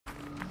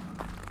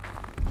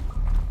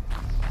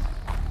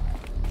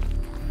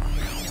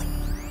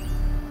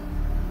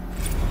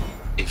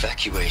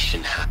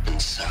evacuation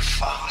happened so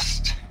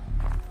fast.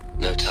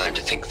 No time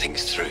to think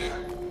things through.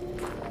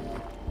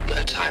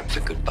 No time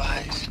for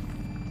goodbyes.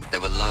 There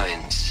were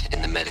lines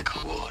in the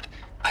medical ward.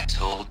 I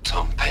told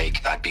Tom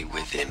Paik I'd be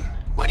with him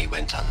when he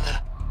went under.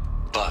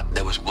 But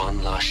there was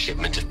one last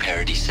shipment of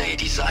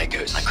Paradis-Sadie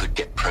zygotes I could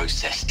get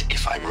processed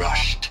if I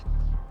rushed.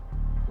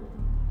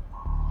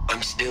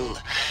 I'm still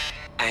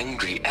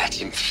angry at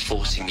him for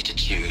forcing me to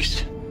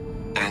choose.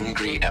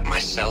 Angry at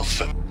myself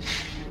for...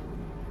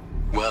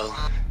 Well,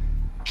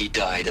 he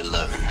died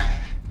alone.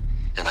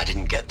 And I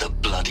didn't get the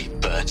bloody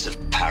birds of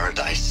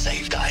paradise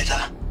saved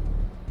either.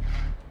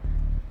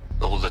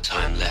 All the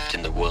time left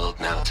in the world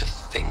now to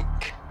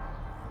think.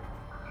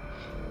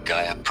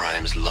 GAIA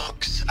Prime's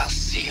locks are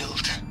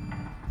sealed.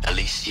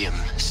 Elysium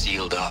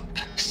sealed up,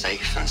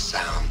 safe and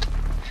sound.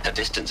 A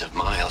distance of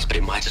miles, but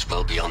it might as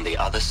well be on the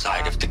other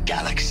side of the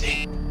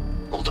galaxy.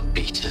 All the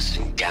betas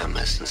and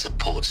gammas and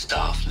support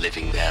staff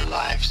living their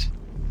lives.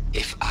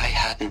 If I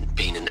hadn't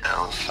been an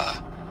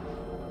alpha,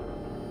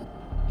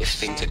 if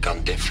things had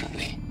gone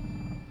differently,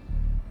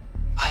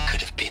 I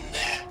could have been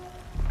there.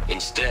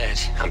 Instead,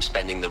 I'm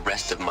spending the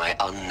rest of my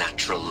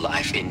unnatural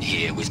life in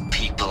here with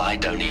people I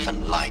don't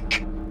even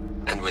like.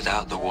 And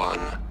without the one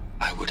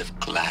I would have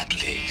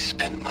gladly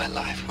spent my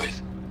life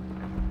with,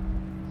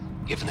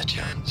 given a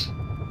chance.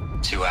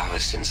 2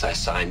 hours since I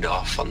signed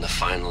off on the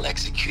final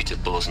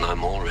executables, and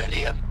I'm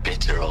already a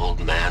bitter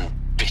old man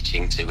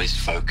bitching to his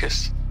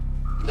focus.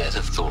 There's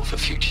a thought for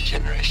future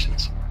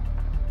generations.